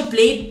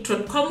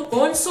socialblade.com.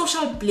 Go on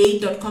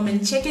socialblade.com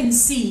and check and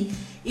see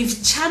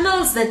if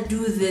channels that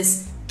do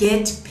this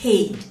get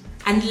paid,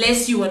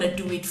 unless you want to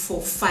do it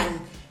for fun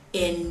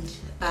and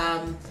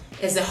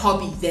as a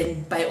hobby.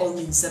 Then by all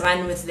means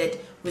run with that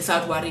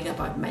without worrying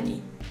about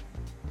money.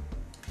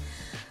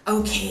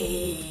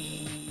 Okay,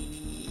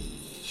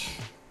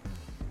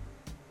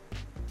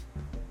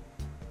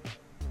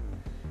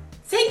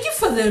 thank you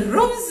for the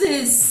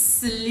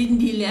roses,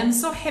 Lindile. I'm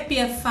so happy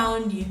I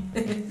found you.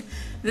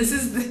 This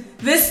is the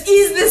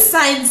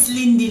sign,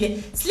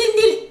 Lindile.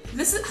 Lindile,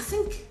 this is, I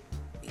think,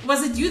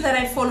 was it you that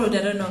I followed?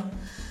 I don't know.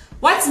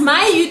 What's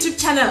my YouTube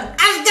channel?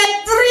 I've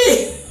got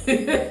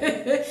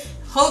 3.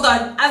 Hold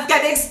on, I've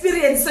got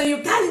experience, so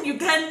you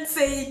can't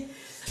say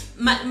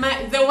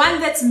the one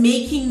that's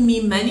making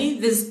me money.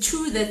 There's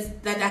 2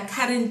 that are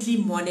currently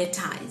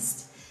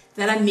monetized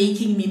that are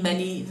making me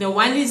money. The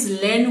one is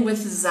Learn with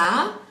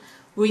Za,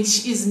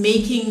 which is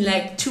making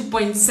like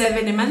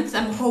 2.7 a month.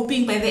 I'm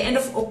hoping by the end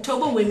of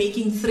October we're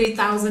making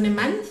 3,000 a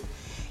month.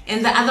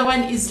 And the other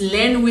one is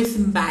Learn with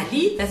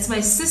Mbali. That's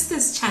my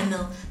sister's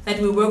channel that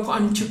we work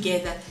on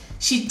together.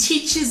 She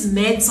teaches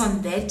maths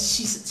on that.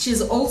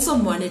 She's also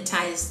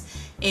monetized,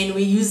 and we're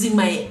using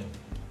my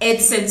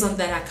AdSense on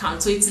that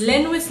account. So it's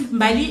Learn with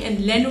Mbali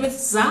and Learn with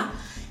Za.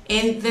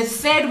 And the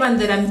third one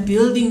that I'm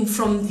building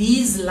from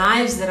these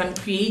lives that I'm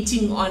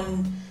creating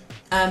on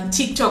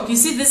TikTok. You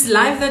see this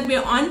live that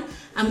we're on?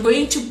 I'm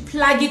going to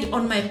plug it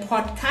on my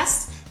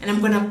podcast, and I'm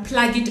going to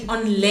plug it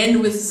on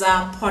Learn with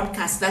Za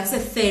podcast. That's the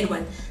third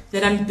one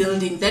that I'm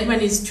building. That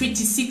one is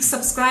 26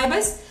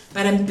 subscribers,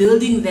 but I'm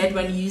building that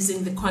one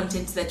using the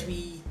content that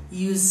we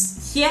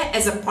use here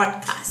as a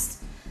podcast.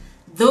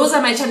 Those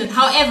are my channels.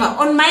 However,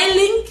 on my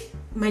link,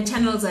 my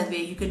channels are there.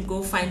 You can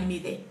go find me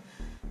there.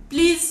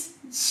 Please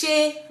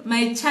share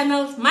my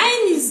channel.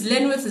 Mine is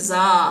Learn with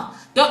Za.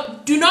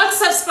 Do not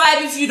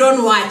subscribe if you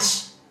don't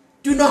watch.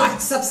 Do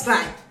not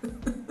subscribe.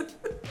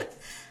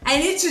 I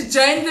need to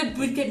join the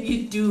bootcamp.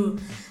 You do.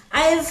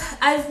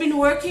 I've been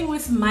working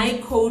with my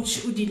coach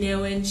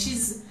Udineo, and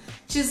she's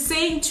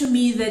saying to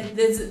me that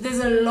there's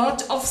a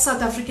lot of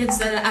South Africans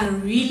that are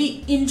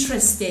really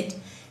interested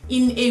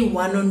in a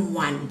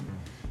one-on-one.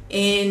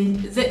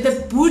 And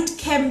the boot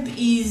camp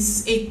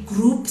is a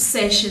group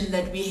session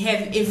that we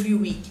have every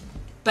week,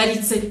 but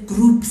it's a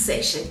group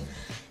session.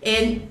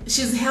 And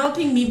she's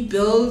helping me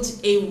build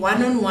a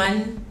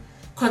one-on-one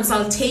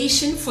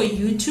consultation for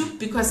YouTube,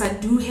 because I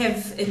do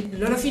have a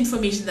lot of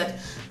information that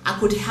I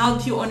could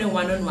help you on a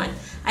one-on-one.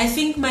 I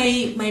think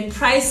my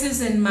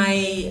prices and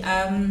my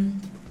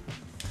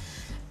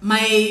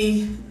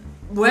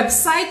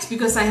website,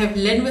 because I have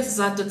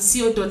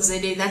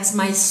learnwithza.co.za, that's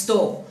my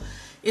store.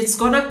 It's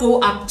gonna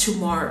go up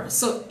tomorrow.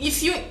 So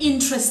if you're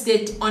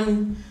interested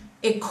on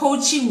a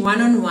coaching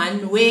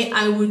one-on-one where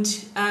I would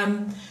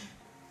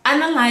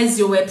analyze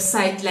your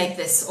website like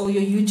this, or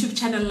your YouTube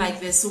channel like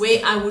this,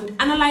 where I would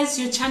analyze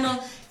your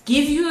channel,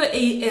 give you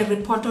a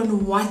report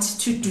on what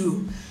to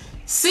do,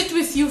 sit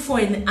with you for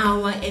an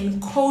hour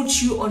and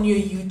coach you on your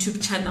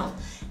YouTube channel.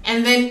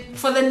 And then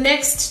for the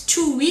next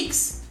 2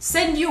 weeks,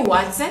 send you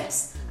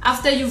WhatsApps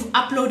after you've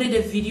uploaded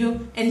a video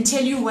and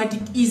tell you what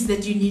it is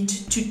that you need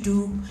to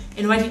do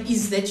and what it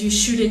is that you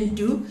shouldn't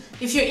do.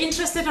 If you're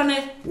interested on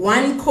a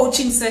one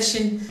coaching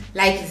session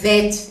like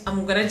that,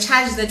 I'm gonna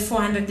charge that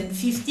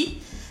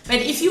 450.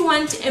 But if you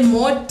want a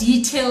more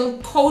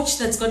detailed coach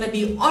that's gonna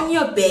be on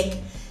your back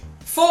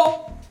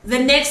for the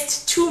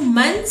next 2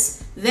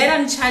 months, then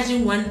I'm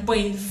charging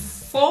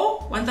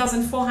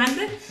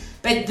 1,400.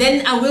 But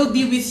then I will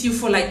be with you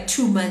for like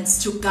 2 months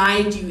to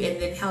guide you and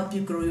then help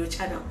you grow your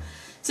channel.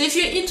 So if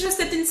you're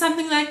interested in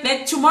something like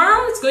that,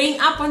 tomorrow it's going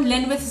up on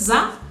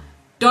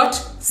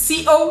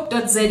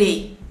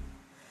learnwithza.co.za.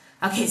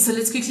 Okay, so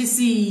let's quickly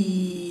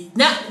see.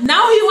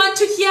 Now you want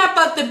to hear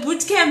about the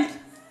bootcamp.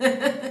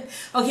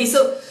 Okay,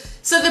 so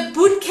the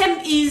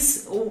bootcamp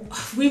is,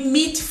 we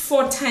meet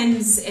 4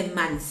 times a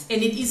month,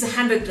 and it is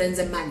 100 rands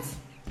a month.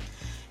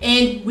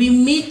 And we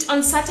meet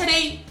on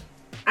Saturday.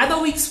 Other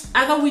weeks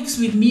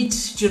we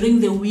meet during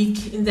the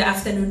week in the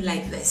afternoon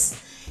like this.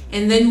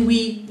 And then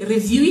we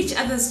review each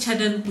other's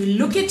channel, we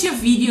look at your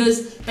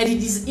videos, but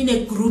it is in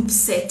a group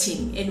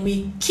setting, and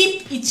we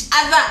keep each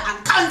other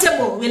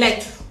accountable. We're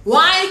like,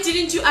 why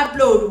didn't you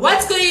upload?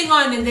 What's going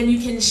on? And then you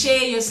can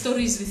share your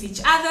stories with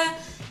each other.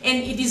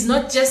 And it is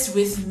not just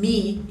with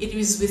me, it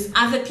is with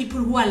other people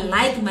who are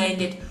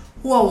like-minded,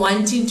 who are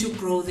wanting to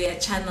grow their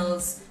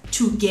channels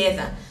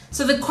together.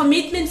 So the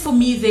commitment for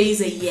me there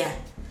is a year.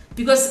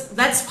 Because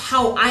that's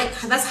how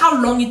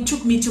long it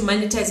took me to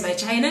monetize my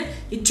channel.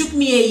 It took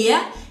me a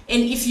year.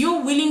 And if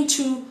you're willing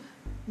to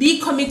be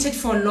committed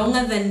for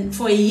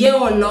a year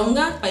or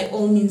longer, by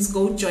all means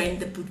go join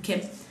the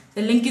bootcamp.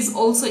 The link is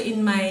also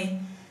in my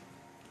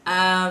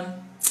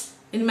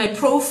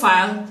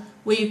profile,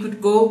 where you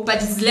could go,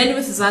 but it's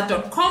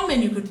learnwithza.com,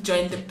 and you could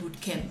join the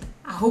bootcamp.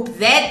 I hope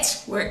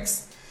that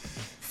works.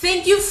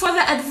 Thank you for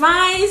the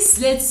advice.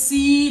 Let's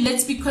see.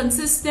 Let's be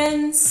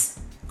consistent.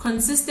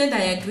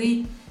 I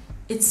agree.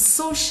 It's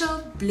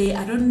Social Blade.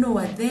 I don't know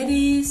what that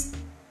is.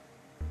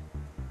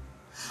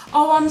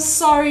 Oh, I'm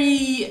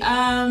sorry.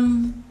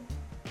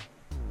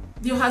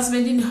 Your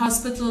husband in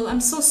hospital.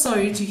 I'm so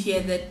sorry to hear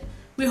that.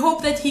 We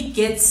hope that he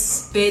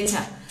gets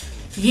better.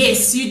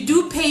 Yes, you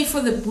do pay for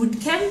the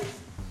boot camp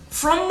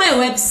from my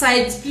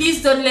website.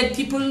 Please don't let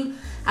people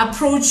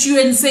approach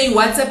you and say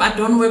WhatsApp. I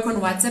don't work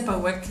on WhatsApp. I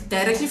work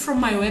directly from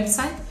my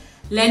website,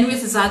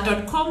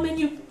 learnwithza.com, and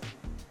you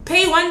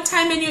pay one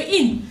time and you're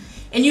in.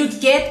 And you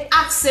get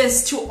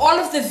access to all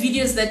of the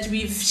videos that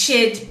we've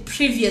shared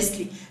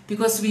previously,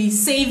 because we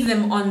save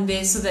them on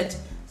there so that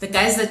the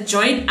guys that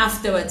join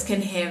afterwards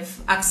can have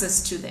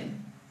access to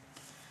them.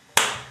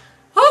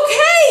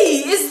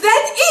 Okay, is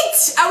that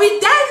it? Are we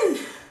done?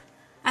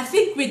 I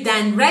think we're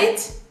done, right?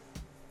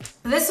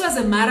 This was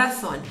a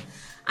marathon.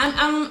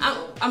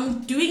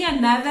 I'm doing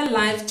another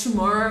live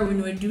tomorrow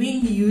when we're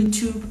doing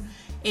YouTube,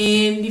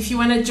 and if you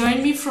want to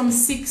join me from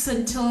 6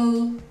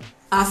 until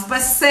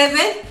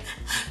 7:30,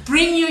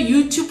 bring your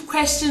YouTube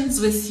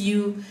questions with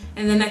you,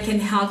 and then I can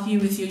help you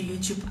with your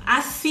YouTube.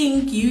 I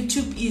think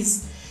YouTube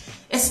is,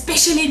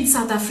 especially in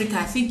South Africa,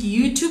 I think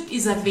YouTube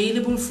is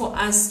available for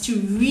us to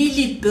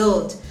really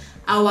build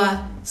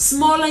our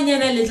smaller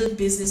little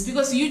business,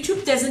 because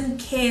YouTube doesn't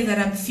care that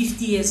I'm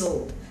 50 years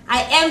old.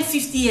 I am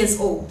 50 years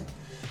old.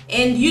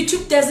 And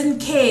YouTube doesn't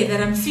care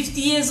that I'm 50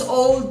 years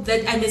old,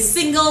 that I'm a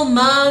single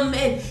mom.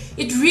 And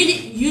it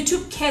really,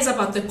 YouTube cares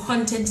about the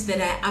content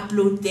that I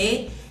upload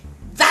there.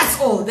 That's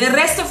all. The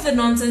rest of the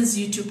nonsense,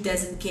 YouTube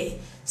doesn't care.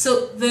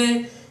 So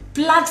the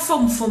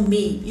platform for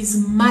me is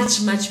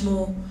much, much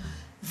more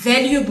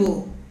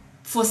valuable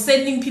for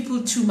sending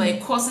people to my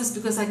courses,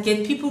 because I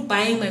get people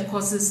buying my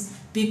courses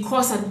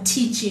because I'm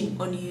teaching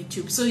on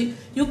YouTube. So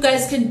you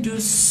guys can do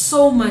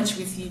so much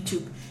with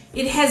YouTube.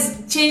 It has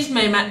changed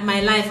my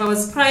life. I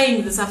was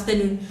crying this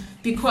afternoon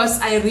because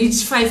I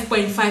reached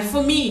 5.5.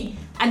 For me,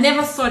 I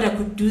never thought I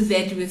could do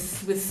that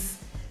with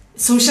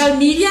social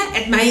media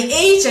at my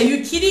age. Are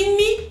you kidding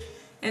me?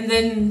 And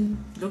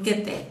then look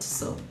at that.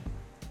 So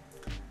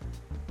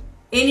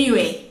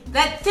anyway,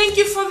 thank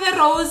you for the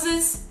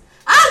roses.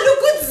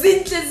 Look at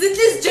Zintle.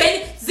 Zintle's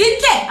joining.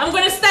 Zintle, I'm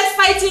going to start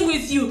fighting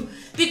with you,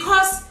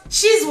 because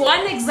she's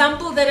one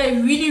example that I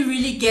really,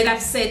 really get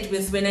upset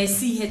with when I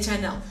see her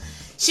channel.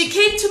 She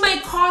came to my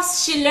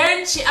course, she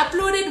learned, she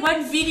uploaded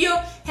one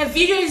video. Her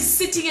video is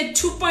sitting at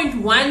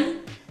 2.1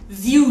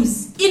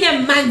 views in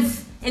a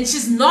month, and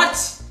she's not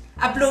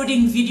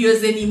uploading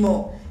videos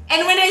anymore.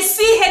 And when I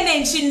see her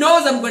name, she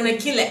knows I'm gonna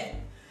kill her,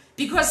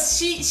 because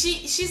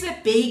she's a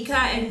baker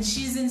and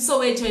she's in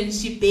Soweto and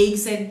she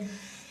bakes, and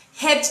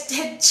her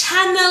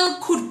channel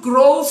could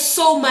grow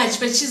so much,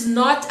 but she's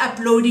not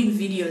uploading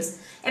videos.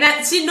 And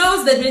she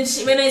knows that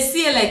when I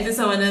see her like this,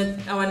 I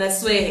wanna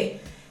swear her.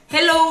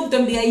 Hello,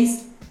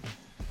 Ntombi.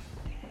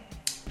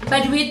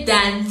 But we're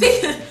done.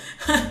 Faith,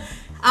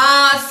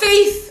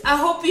 I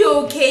hope you're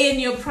okay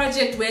and your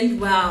project went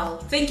well.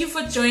 Thank you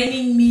for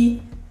joining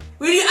me.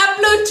 Will you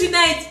upload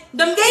tonight?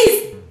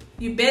 Ntombi,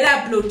 you better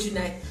upload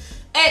tonight.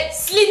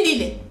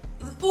 Slindile.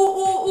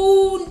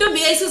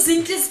 Ntombi so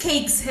Zintle's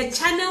Cakes. Her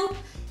channel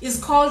is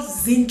called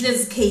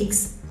Zintle's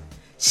Cakes.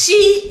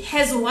 She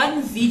has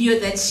one video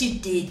that she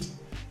did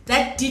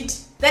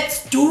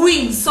that's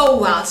doing so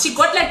well. She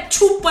got like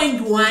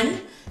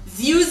 2.1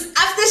 views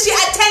after she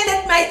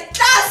attended my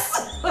class.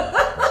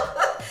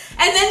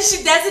 And then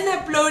she doesn't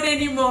upload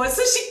anymore.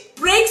 So she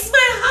breaks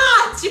my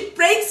heart.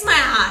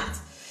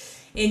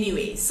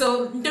 Anyway,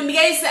 so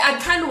guys, I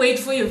can't wait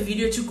for your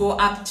video to go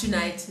up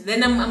tonight.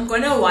 Then I'm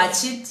gonna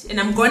watch it and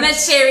I'm gonna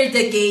share it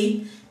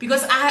again,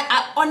 because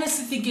I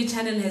honestly think your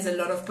channel has a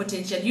lot of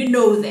potential. You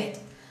know that.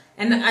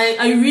 And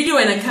I really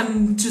want to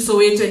come to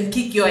Soweto and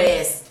kick your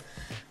ass.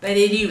 But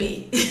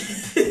anyway.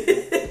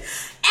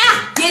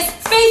 Yes,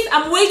 Faith,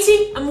 I'm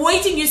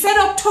waiting. You said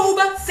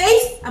October.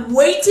 Faith, I'm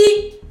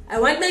waiting. I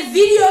want my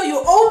video.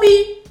 You owe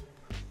me.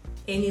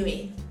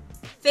 Anyway,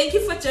 thank you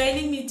for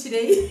joining me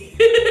today.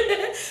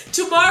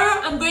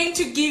 Tomorrow, I'm going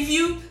to give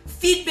you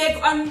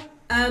feedback on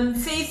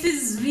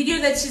Faith's video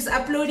that she's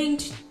uploading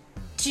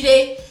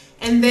today.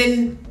 And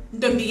then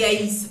Ntombi.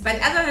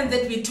 But other than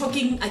that, we're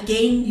talking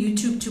again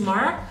YouTube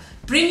tomorrow.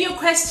 Bring your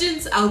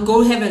questions. I'll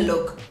go have a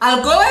look.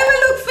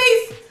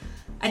 Faith.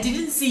 I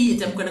didn't see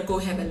it. I'm going to go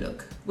have a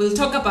look. We'll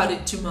talk about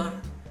it tomorrow.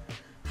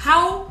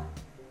 How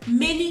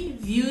many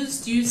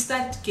views do you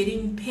start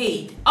getting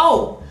paid?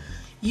 Oh,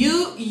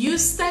 you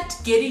start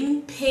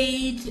getting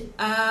paid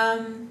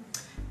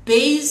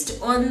based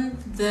on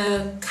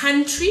the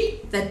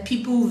country that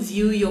people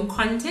view your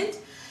content.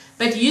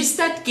 But you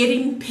start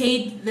getting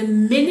paid the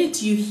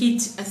minute you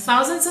hit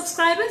 1,000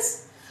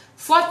 subscribers,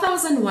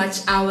 4,000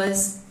 watch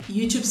hours,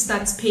 YouTube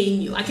starts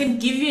paying you. I can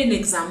give you an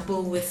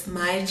example with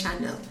my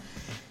channel.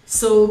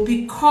 So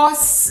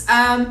because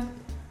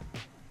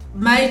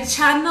my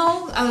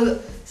channel, I'll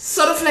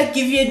sort of like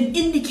give you an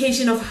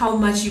indication of how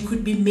much you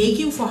could be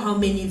making for how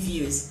many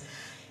views.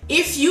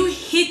 If you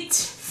hit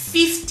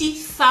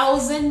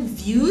 50,000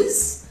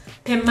 views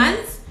per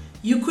month,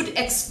 you could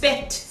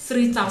expect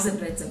 3,000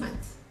 rands a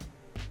month.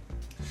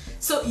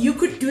 So you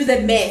could do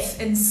the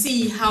math and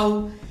see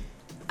how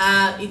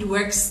it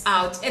works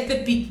out. At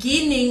the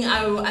beginning,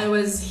 I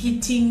was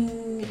hitting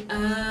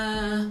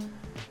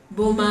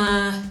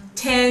Boma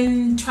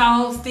 10,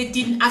 12,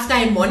 13 after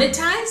I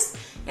monetized,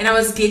 and I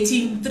was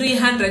getting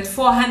 300,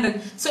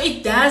 400. So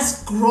it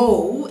does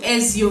grow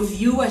as your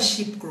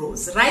viewership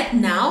grows. Right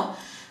now,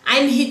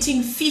 I'm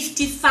hitting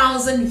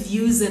 50,000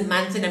 views a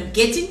month and I'm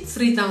getting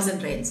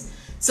 3,000 rands.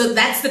 So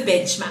that's the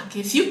benchmark.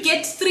 If you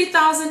get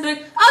 3,000 rand,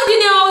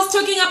 I was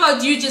talking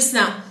about you just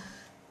now.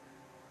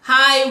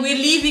 Hi, we're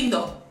leaving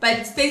though,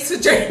 but thanks for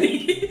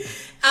joining.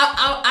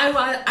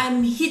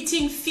 I'm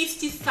hitting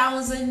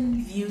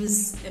 50,000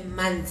 views a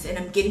month and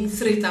I'm getting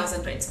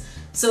 3,000 rands.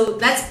 So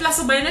that's plus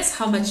or minus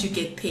how much you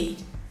get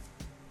paid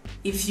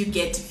if you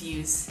get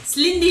views.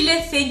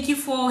 Slindile, thank you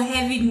for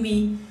having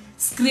me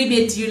scream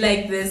at you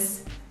like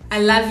this. I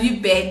love you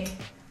back.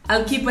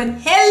 I'll keep on.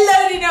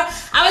 Hello, Nino.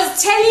 I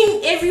was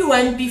telling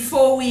everyone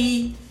before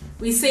we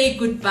say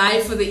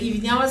goodbye for the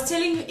evening, I was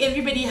telling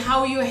everybody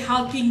how you're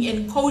helping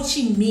and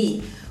coaching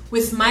me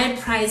with my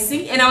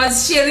pricing, and I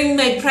was sharing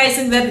my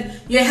pricing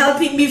that you're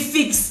helping me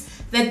fix,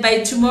 that by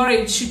tomorrow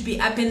it should be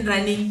up and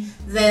running,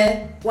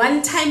 the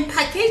one-time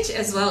package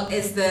as well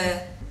as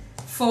the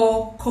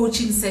 4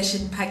 coaching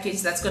session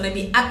package that's going to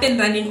be up and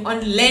running on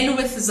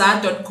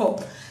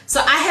learnwithza.com. So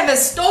I have a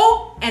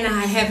store and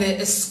I have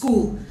a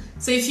school.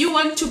 So if you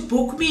want to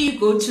book me, you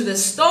go to the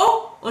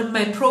store on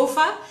my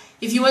profile.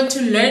 If you want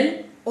to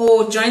learn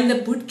or join the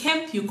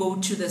bootcamp, you go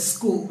to the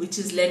school, which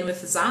is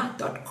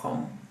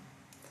learnwithza.com.